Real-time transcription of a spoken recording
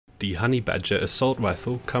The Honey Badger assault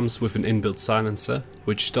rifle comes with an inbuilt silencer,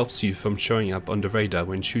 which stops you from showing up on the radar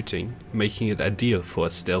when shooting, making it ideal for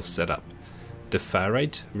a stealth setup. The fire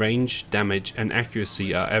rate, range, damage and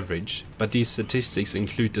accuracy are average, but these statistics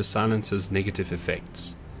include the silencer's negative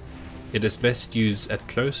effects. It is best used at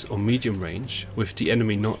close or medium range, with the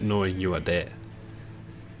enemy not knowing you are there.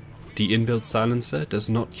 The inbuilt silencer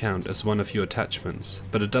does not count as one of your attachments,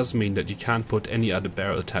 but it does mean that you can't put any other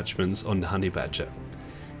barrel attachments on the Honey Badger.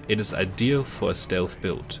 It is ideal for a stealth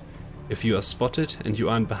build. If you are spotted and you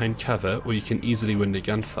aren't behind cover or you can easily win the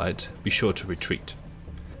gunfight, be sure to retreat.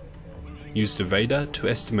 Use the radar to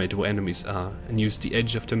estimate where enemies are and use the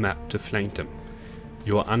edge of the map to flank them.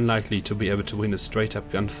 You are unlikely to be able to win a straight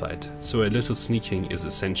up gunfight, so a little sneaking is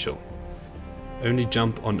essential. Only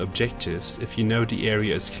jump on objectives if you know the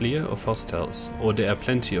area is clear of hostiles or there are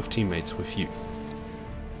plenty of teammates with you.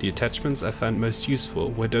 The attachments I found most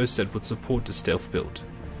useful were those that would support the stealth build.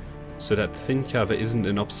 So that thin cover isn't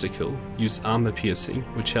an obstacle, use armor piercing,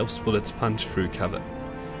 which helps bullets punch through cover.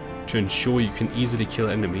 To ensure you can easily kill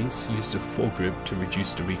enemies, use the foregrip to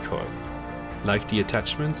reduce the recoil. Like the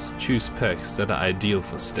attachments, choose perks that are ideal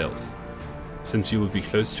for stealth. Since you will be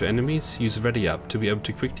close to enemies, use ready up to be able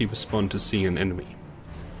to quickly respond to seeing an enemy.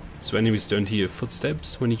 So enemies don't hear your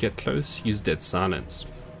footsteps, when you get close, use dead silence.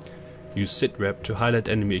 Use sit rep to highlight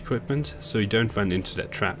enemy equipment so you don't run into their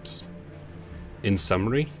traps. In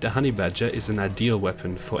summary, the Honey Badger is an ideal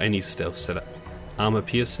weapon for any stealth setup. Armor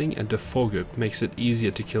piercing and the foregrip makes it easier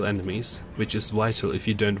to kill enemies, which is vital if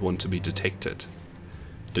you don't want to be detected.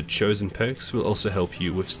 The chosen perks will also help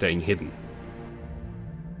you with staying hidden.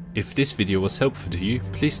 If this video was helpful to you,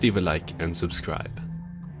 please leave a like and subscribe.